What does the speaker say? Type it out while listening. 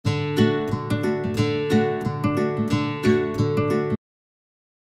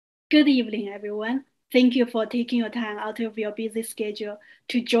Good evening, everyone. Thank you for taking your time out of your busy schedule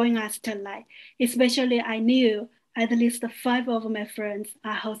to join us tonight. Especially, I knew at least 5 of my friends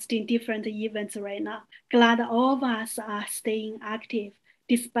are hosting different events right now. Glad all of us are staying active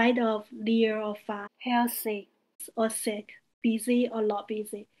despite of layer of healthy or sick, busy or not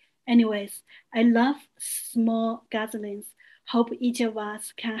busy. Anyways, I love small gatherings. Hope each of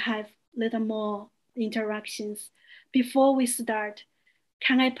us can have little more interactions. Before we start,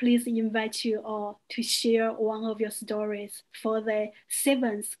 can I please invite you all to share one of your stories for the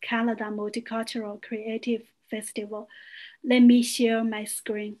 7th Canada Multicultural Creative Festival? Let me share my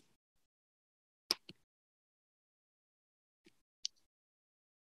screen.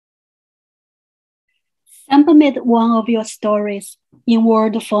 Submit one of your stories in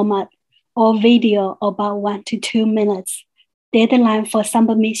Word format or video about 1 to 2 minutes. Deadline for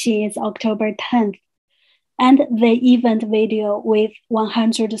submission is October 10th. And the event video with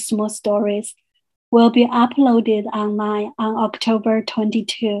 100 small stories will be uploaded online on October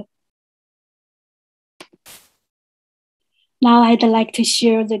 22. Now I'd like to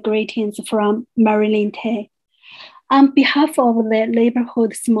share the greetings from Marilyn Tay. On behalf of the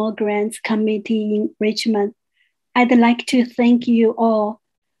Neighborhood Small Grants Committee in Richmond, I'd like to thank you all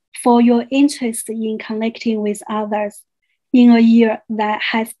for your interest in connecting with others in a year that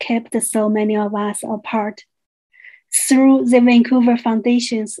has kept so many of us apart. Through the Vancouver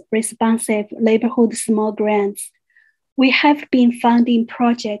Foundation's responsive neighborhood small grants, we have been funding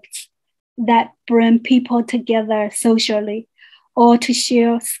projects that bring people together socially or to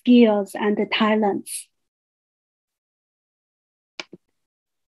share skills and talents.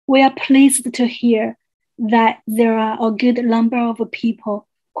 We are pleased to hear that there are a good number of people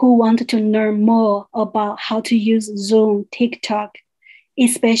who want to learn more about how to use Zoom, TikTok,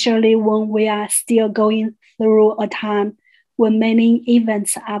 especially when we are still going through a time when many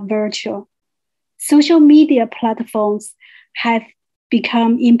events are virtual. Social media platforms have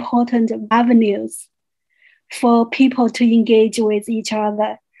become important avenues for people to engage with each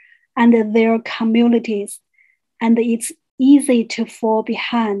other and their communities, and it's easy to fall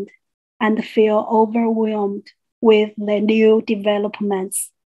behind and feel overwhelmed with the new developments.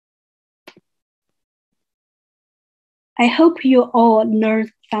 I hope you all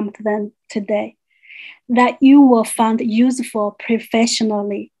learned something today that you will find useful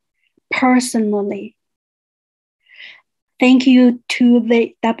professionally, personally. Thank you to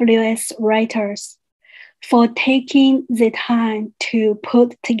the WS writers for taking the time to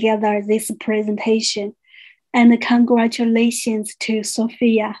put together this presentation, and congratulations to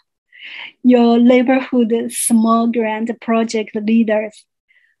Sophia, your neighborhood small grant project leaders,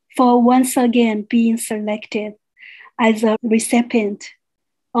 for once again being selected as a recipient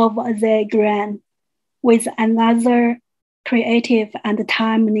of the grant with another creative and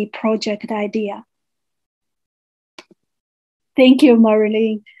timely project idea. Thank you,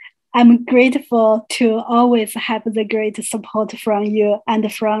 Marilyn. I'm grateful to always have the great support from you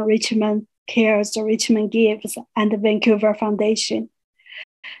and from Richmond Cares, Richmond Gives, and the Vancouver Foundation.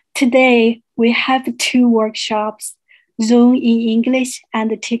 Today, we have 2 workshops, Zoom in English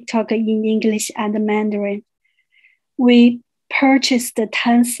and TikTok in English and Mandarin. We purchased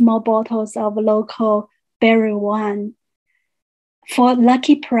 10 small bottles of local berry wine for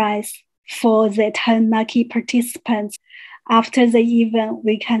lucky prize for the 10 lucky participants. After the event,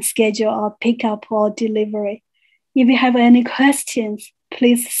 we can schedule a pickup or delivery. If you have any questions,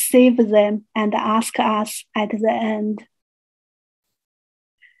 please save them and ask us at the end.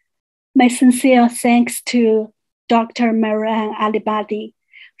 My sincere thanks to Dr. Maryam Aliabadi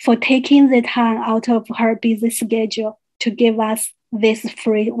for taking the time out of her busy schedule to give us this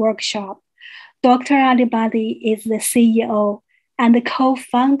free workshop. Dr. Aliabadi is the CEO and the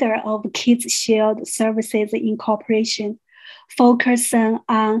co-founder of Kids Shield Services Incorporation, focusing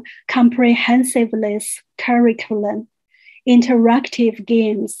on comprehensiveness curriculum, interactive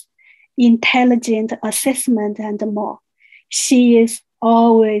games, intelligent assessment, and more. She is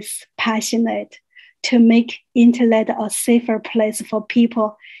always passionate to make internet a safer place for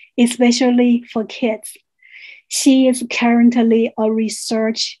people, especially for kids. She is currently a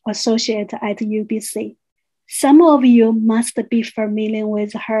research associate at UBC. Some of you must be familiar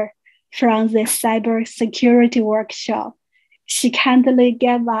with her from the cybersecurity workshop she kindly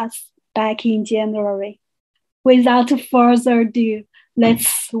gave us back in January. Without further ado,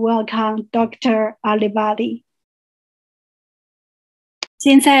 let's welcome Dr. Aliabadi.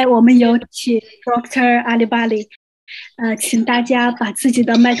 现在我们有请 Dr. Aliabadi，请大家把自己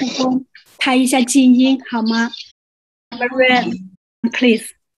的麦克风开一下静音，好吗？Maryam,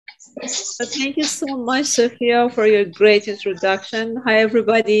 please. Thank you so much, Sophia, for your great introduction. Hi,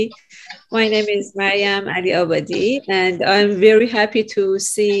 everybody. My name is Maryam Aliabadi, and I'm very happy to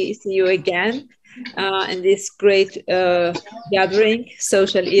see you again in this great gathering,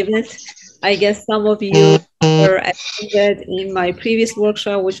 social event. I guess some of you were attended in my previous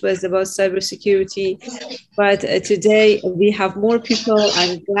workshop, which was about cybersecurity. But today we have more people.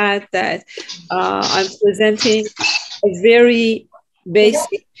 I'm glad that I'm presenting a very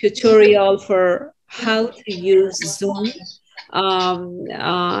basic tutorial for how to use Zoom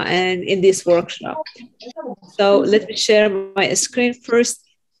and in this workshop. So let me share my screen first.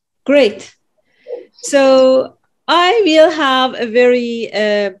 Great. So I will have a very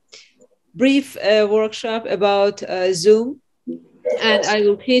brief workshop about Zoom, and I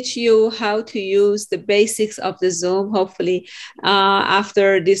will teach you how to use the basics of the Zoom. Hopefully,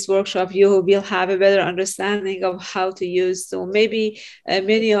 after this workshop, you will have a better understanding of how to use Zoom. Maybe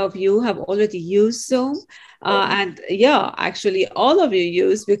many of you have already used Zoom. And yeah, actually, all of you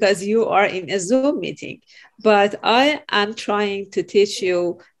use because you are in a Zoom meeting. But I am trying to teach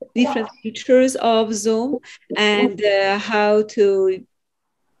you different features of Zoom and how to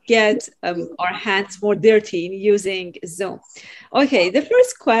get our hands more dirty in using Zoom. Okay, the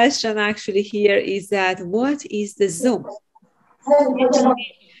first question actually here is that what is the Zoom?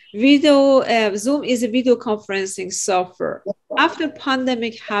 Zoom is a video conferencing software. After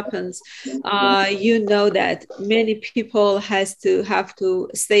pandemic happens, you know that many people have to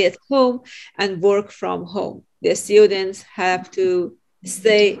stay at home and work from home. The students have to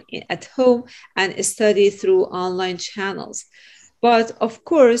stay at home and study through online channels. But of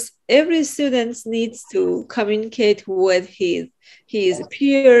course, every student needs to communicate with his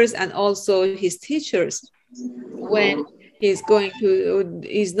peers and also his teachers when he's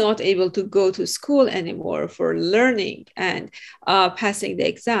not able to go to school anymore for learning and passing the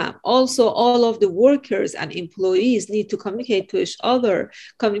exam. Also, all of the workers and employees need to communicate to each other,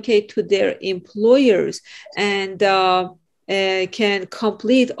 communicate to their employers, and can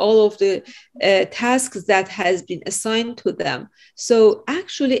complete all of the tasks that has been assigned to them. So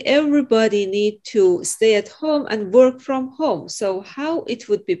actually everybody need to stay at home and work from home. So how it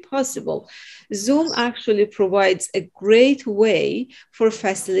would be possible? Zoom actually provides a great way for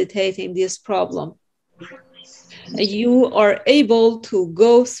facilitating this problem. You are able to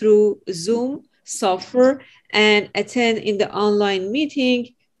go through Zoom software and attend in the online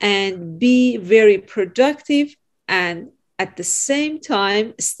meeting and be very productive and at the same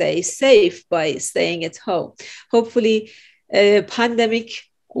time stay safe by staying at home. Hopefully, pandemic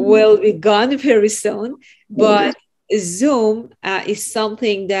will be gone very soon, but Zoom is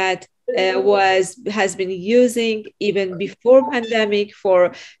something that has been using even before pandemic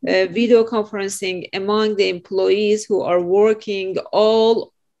for video conferencing among the employees who are working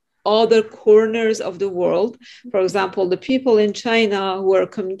all other corners of the world. For example, the people in China who are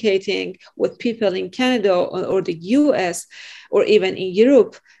communicating with people in Canada or the US or even in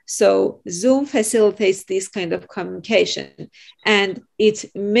Europe. So Zoom facilitates this kind of communication, and it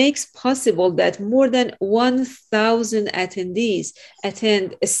makes possible that more than 1,000 attendees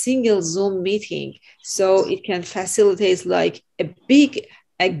attend a single Zoom meeting. So it can facilitate like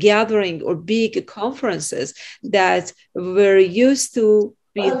a gathering or big conferences that were used to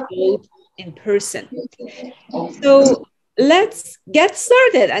be held in person. So let's get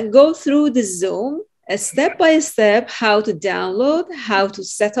started and go through the Zoom step by step, how to download, how to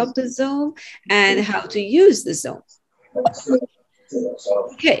set up the Zoom, and how to use the Zoom.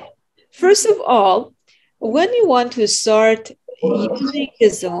 Okay, first of all, when you want to start using the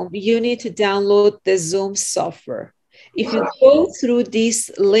Zoom, you need to download the Zoom software. If you go through this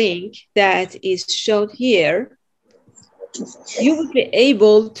link that is shown here, you will be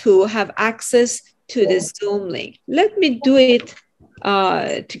able to have access to the Zoom link. Let me do it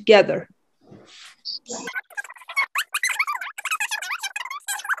together.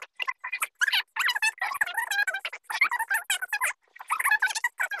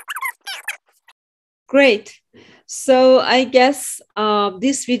 Great. So I guess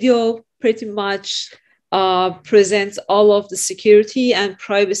this video pretty much presents all of the security and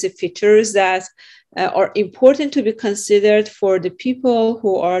privacy features that are important to be considered for the people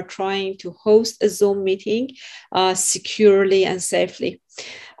who are trying to host a Zoom meeting securely and safely.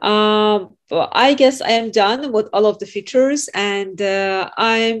 But I guess I am done with all of the features, and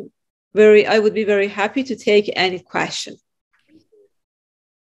I would be very happy to take any question.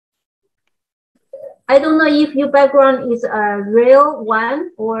 I don't know if your background is a real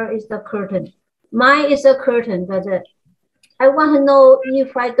one or is the curtain. Mine is a curtain, but I want to know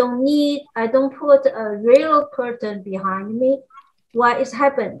if I don't put a real curtain behind me, what is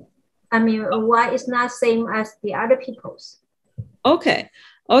happening? I mean, why it's not same as the other people's? Okay.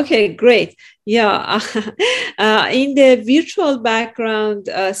 Okay, great. Yeah, in the virtual background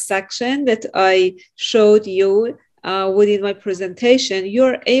section that I showed you within my presentation,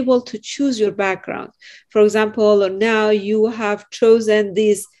 you're able to choose your background. For example, now you have chosen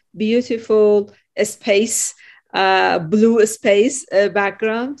this beautiful space, blue space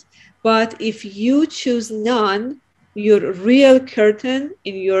background. But if you choose none, your real curtain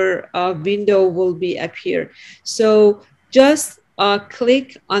in your window will be appear. So just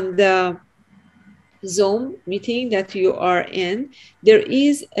click on the Zoom meeting that you are in. There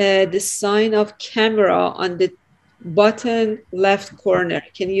is the sign of camera on the bottom left corner.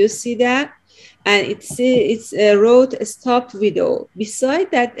 Can you see that? And it's wrote stop video. Beside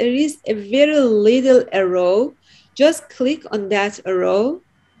that, there is a very little arrow. Just click on that arrow.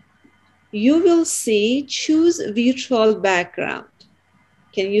 You will see choose virtual background.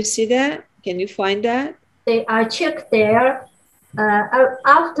 Can you see that? Can you find that? I checked there.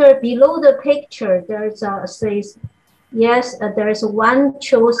 After below the picture, there's a says, yes, there's one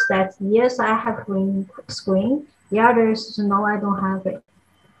shows that yes, I have green screen. The others, no, I don't have it.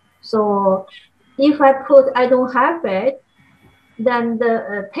 So if I put I don't have it, then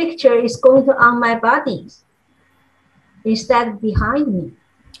the picture is going to on my body instead behind me.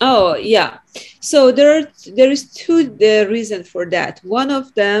 Oh, yeah. So there is two reasons for that. One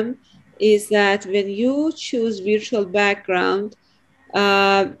of them is that when you choose virtual background,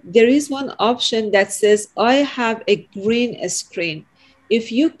 there is one option that says, I have a green screen.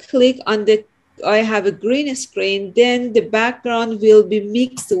 If you click on the I have a green screen, then the background will be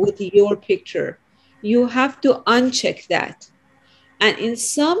mixed with your picture. You have to uncheck that. And in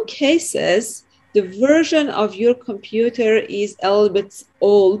some cases, the version of your computer is a little bit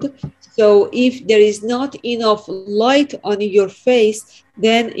old. So if there is not enough light on your face,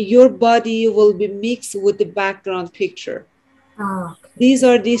 then your body will be mixed with the background picture. Oh, okay. These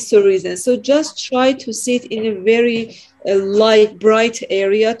are these two reasons. So just try to sit in a very light, bright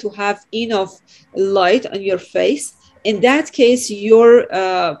area to have enough light on your face. In that case, your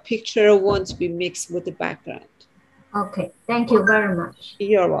picture won't be mixed with the background. Okay, thank you very much.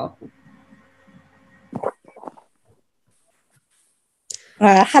 You're welcome.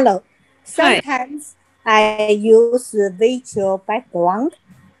 Hello. Hi. Sometimes I use virtual background,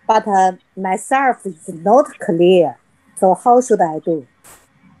 but myself is not clear. So how should I do?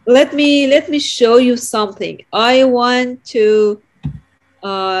 Let me show you something. I want to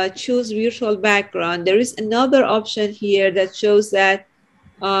choose virtual background. There is another option here that shows that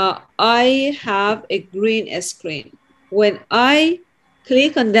I have a green screen. When I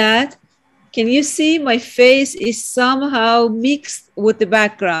click on that, can you see my face is somehow mixed with the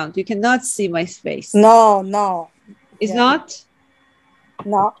background? You cannot see my face. No, no. It's not?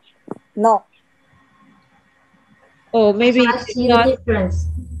 No, no. Oh, maybe I see the difference.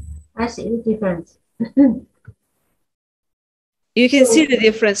 I see the difference. You can see the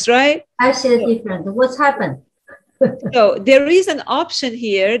difference, right? I see the difference. What's happened? So there is an option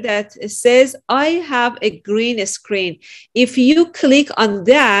here that says, I have a green screen. If you click on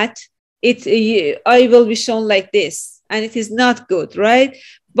that, I will be shown like this, and it is not good, right?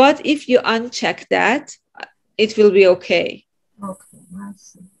 But if you uncheck that, it will be okay. Okay, I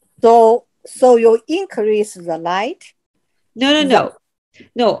see. So you increase the light? No.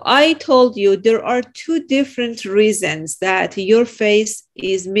 No, I told you there are two different reasons that your face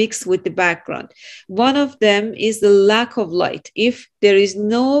is mixed with the background. One of them is the lack of light. If there is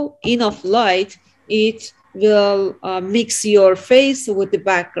no enough light, it will mix your face with the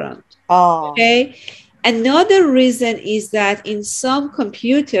background. Oh. Okay. Another reason is that in some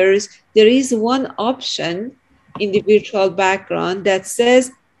computers, there is one option in the virtual background that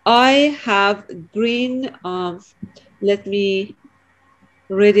says, I have green, let me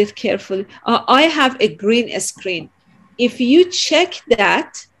read it carefully. I have a green screen. If you check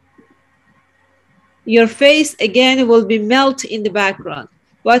that, your face again will be melt in the background.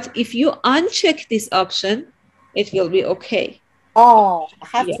 But if you uncheck this option, it will be okay. Oh, I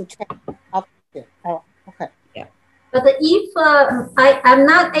have to check option. Oh, okay. Yeah. But if I'm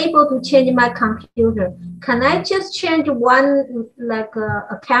not able to change my computer, can I just change one, like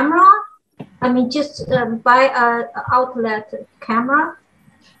a camera? I mean, just buy an outlet camera?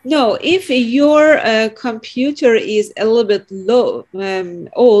 No, if your computer is a little bit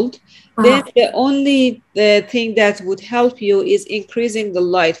old, then the only thing that would help you is increasing the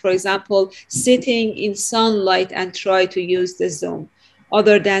light. For example, sitting in sunlight and try to use the Zoom.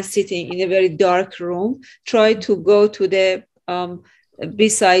 Other than sitting in a very dark room, try to go to the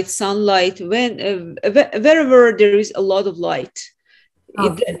beside sunlight when wherever there is a lot of light.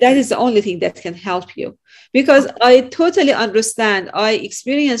 That is the only thing that can help you, because I totally understand. I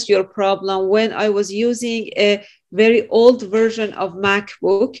experienced your problem when I was using a very old version of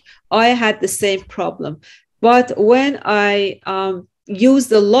MacBook. I had the same problem, but when I used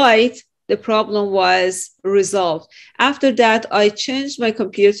the light, the problem was resolved. After that, I changed my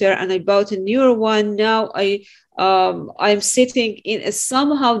computer and I bought a newer one. Now I'm sitting in a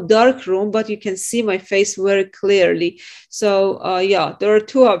somehow dark room, but you can see my face very clearly. So yeah, there are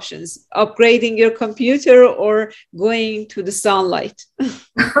two options: upgrading your computer or going to the sunlight.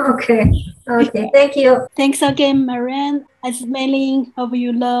 Okay, thank you. Thanks again, Maryam. As many of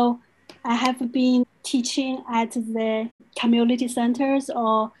you know, I have been teaching at the community centers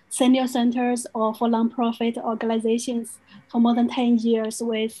or senior centers or for nonprofit organizations for more than 10 years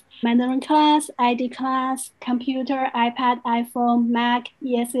with Mandarin class, ID class, computer, iPad, iPhone, Mac,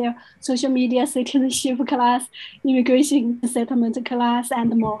 ESL, social media citizenship class, immigration settlement class,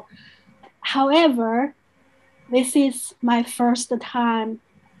 and more. However, this is my first time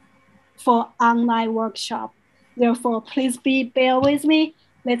for online workshop. Therefore, please bear with me.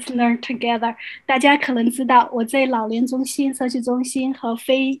 Let's learn together. 大家可能知道，我在老年中心、社区中心和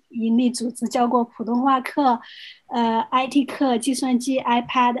非营利组织教过普通话课、IT 课、计算机、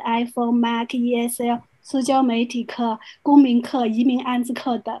iPad、iPhone、Mac、ESL、社交媒体课、公民课、移民安置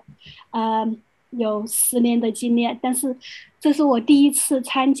课等，有10年的经验。但是这是我第一次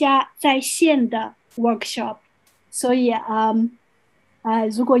参加在线的 workshop， 所以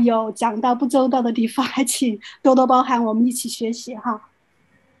如果有讲到不周到的地方，还请多多包涵，我们一起学习哈。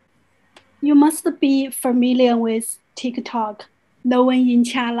You must be familiar with TikTok, known in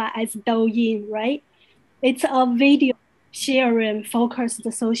China as Douyin, right? It's a video sharing focused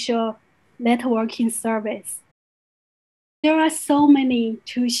social networking service. There are so many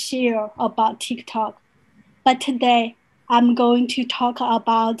to share about TikTok, but today I'm going to talk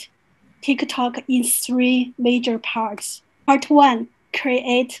about TikTok in 3 major parts. Part 1,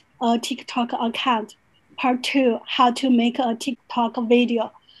 create a TikTok account. Part 2, how to make a TikTok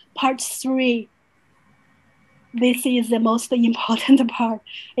video. Part 3, this is the most important part.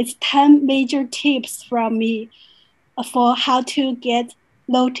 It's 10 major tips from me for how to get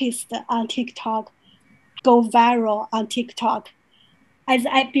noticed on TikTok, go viral on TikTok. As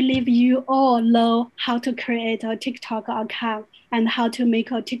I believe you all know how to create a TikTok account and how to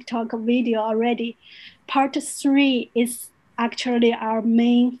make a TikTok video already. Part 3 is actually our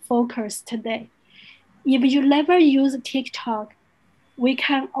main focus today. If you never use TikTok, we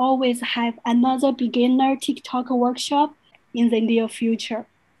can always have another beginner TikTok workshop in the near future.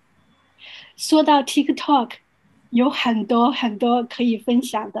 说到 TikTok， 有很多可以分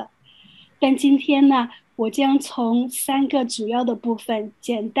享的，但今天呢，我将从3个主要的部分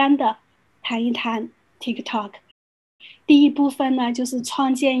简单的谈一谈 TikTok。第一部分呢，就是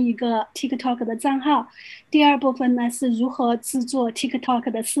创建一个 TikTok 的账号；第二部分呢，是如何制作 TikTok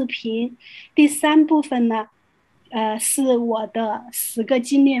的视频；第3部分呢，是我的10个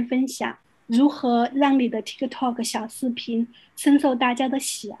经验分享，如何让你的 TikTok 小视频深受大家的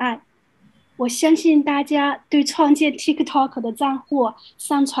喜爱。我相信大家对创建 TikTok 的账户、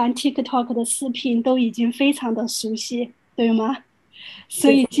上传 TikTok 的视频都已经非常的熟悉，对吗？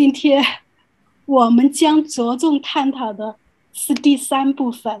所以今天我们将着重探讨的是第3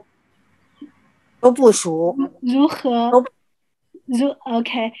部分，都不熟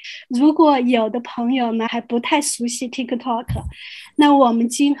，OK， 如果有的朋友呢还不太熟悉 TikTok， 那我们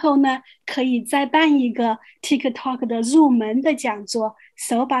今后呢可以再办一个 TikTok 的入门的讲座，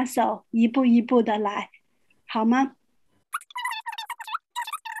手把手一步一步的来，好吗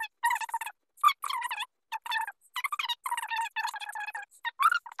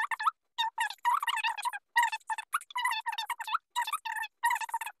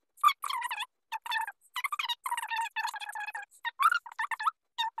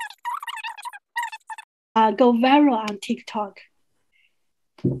？Go viral on TikTok.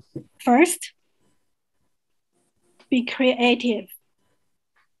 First, be creative.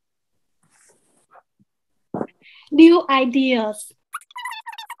 New ideas.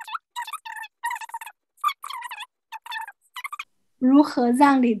 如何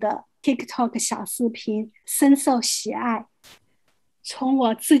让你的 TikTok 小视频深受喜爱？从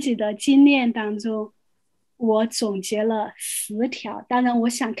我自己的经验当中，我总结了10条，当然我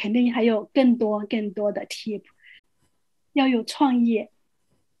想肯定还有更多的 tip。要有创意。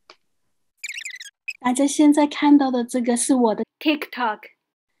大家现在看到的这个是我的 TikTok，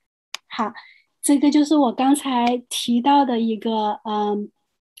 好，这个就是我刚才提到的一个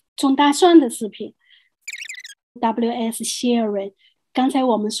种大蒜的视频 WS sharing，刚才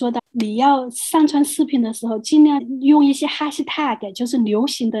我们说到，你要上传视频的时候，尽量用一些 hashtag， 就是流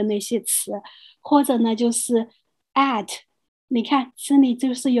行的那些词，或者呢就是 at。你看这里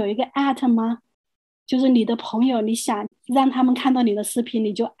就是有一个 at 吗？就是你的朋友，你想让他们看到你的视频，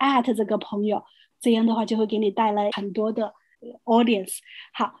你就 at 这个朋友，这样的话就会给你带来很多的 audience。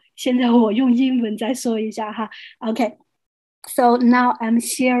好，现在我用英文再说一下哈。Okay。So now I'm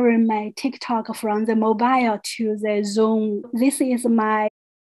sharing my TikTok from the mobile to the Zoom. This is my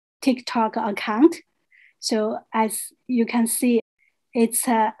TikTok account. So as you can see, it's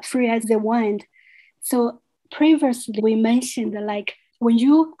free as the wind. So previously we mentioned like when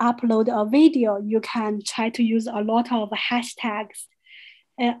you upload a video, you can try to use a lot of hashtags.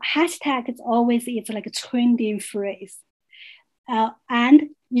 Hashtags always is like a trending phrase. And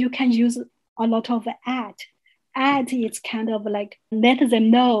you can use a lot of ad. Ad is kind of like let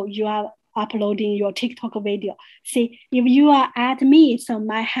them know you are uploading your TikTok video. See, if you are at me, so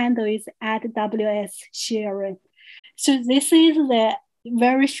my handle is at WS Sharon. So this is the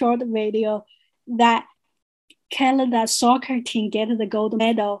very short video that Canada soccer team get the gold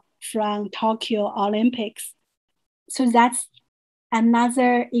medal from Tokyo Olympics. So that's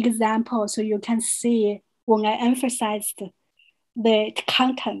another example. So you can see when I emphasized the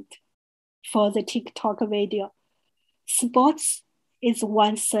content for the TikTok video. Sports is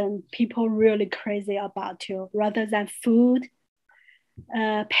one thing people really crazy about too, rather than food,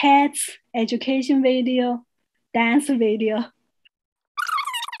 pets, education video, dance video.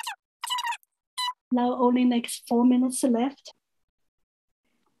 Now only like 4 minutes left.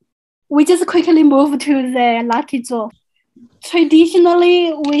 We just quickly move to the lucky draw.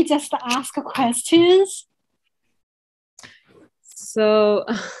 Traditionally, we just ask questions. So,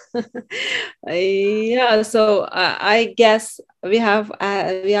 yeah. So I guess we have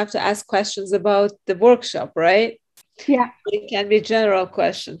to ask questions about the workshop, right? Yeah. It can be general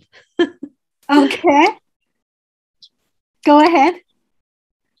question. Okay. Go ahead.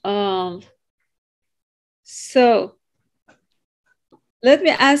 So let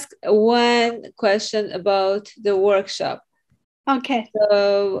me ask one question about the workshop. Okay.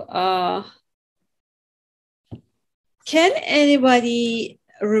 So, can anybody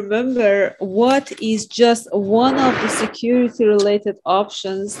remember what is just one of the security related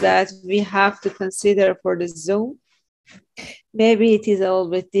options that we have to consider for the Zoom? Maybe it is a little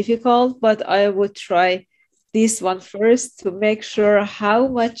bit difficult, but I would try this one first to make sure how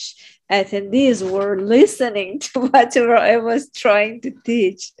much attendees were listening to whatever I was trying to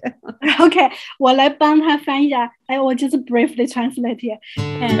teach. Okay, 我来帮他翻译一下。我就是 briefly translate here.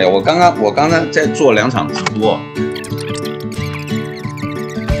 我刚刚在做2场直播。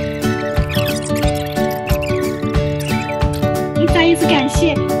再一次感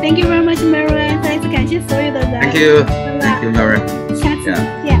谢 ，Thank you very much, Maryam。再一次感谢所有的人。Thank you, Maryam. 下次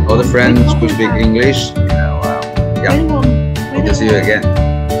见。All the friends who speak English. Hope to see you again.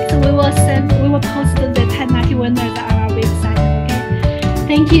 So we will post the 10 lucky winners on our website. Okay.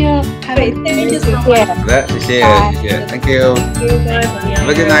 Thank you. Thank you so much. 好的，谢谢。Thank you. Have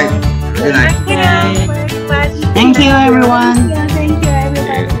a good night. Good night. Thank you, everyone. Thank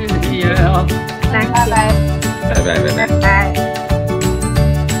you, everyone. Bye bye.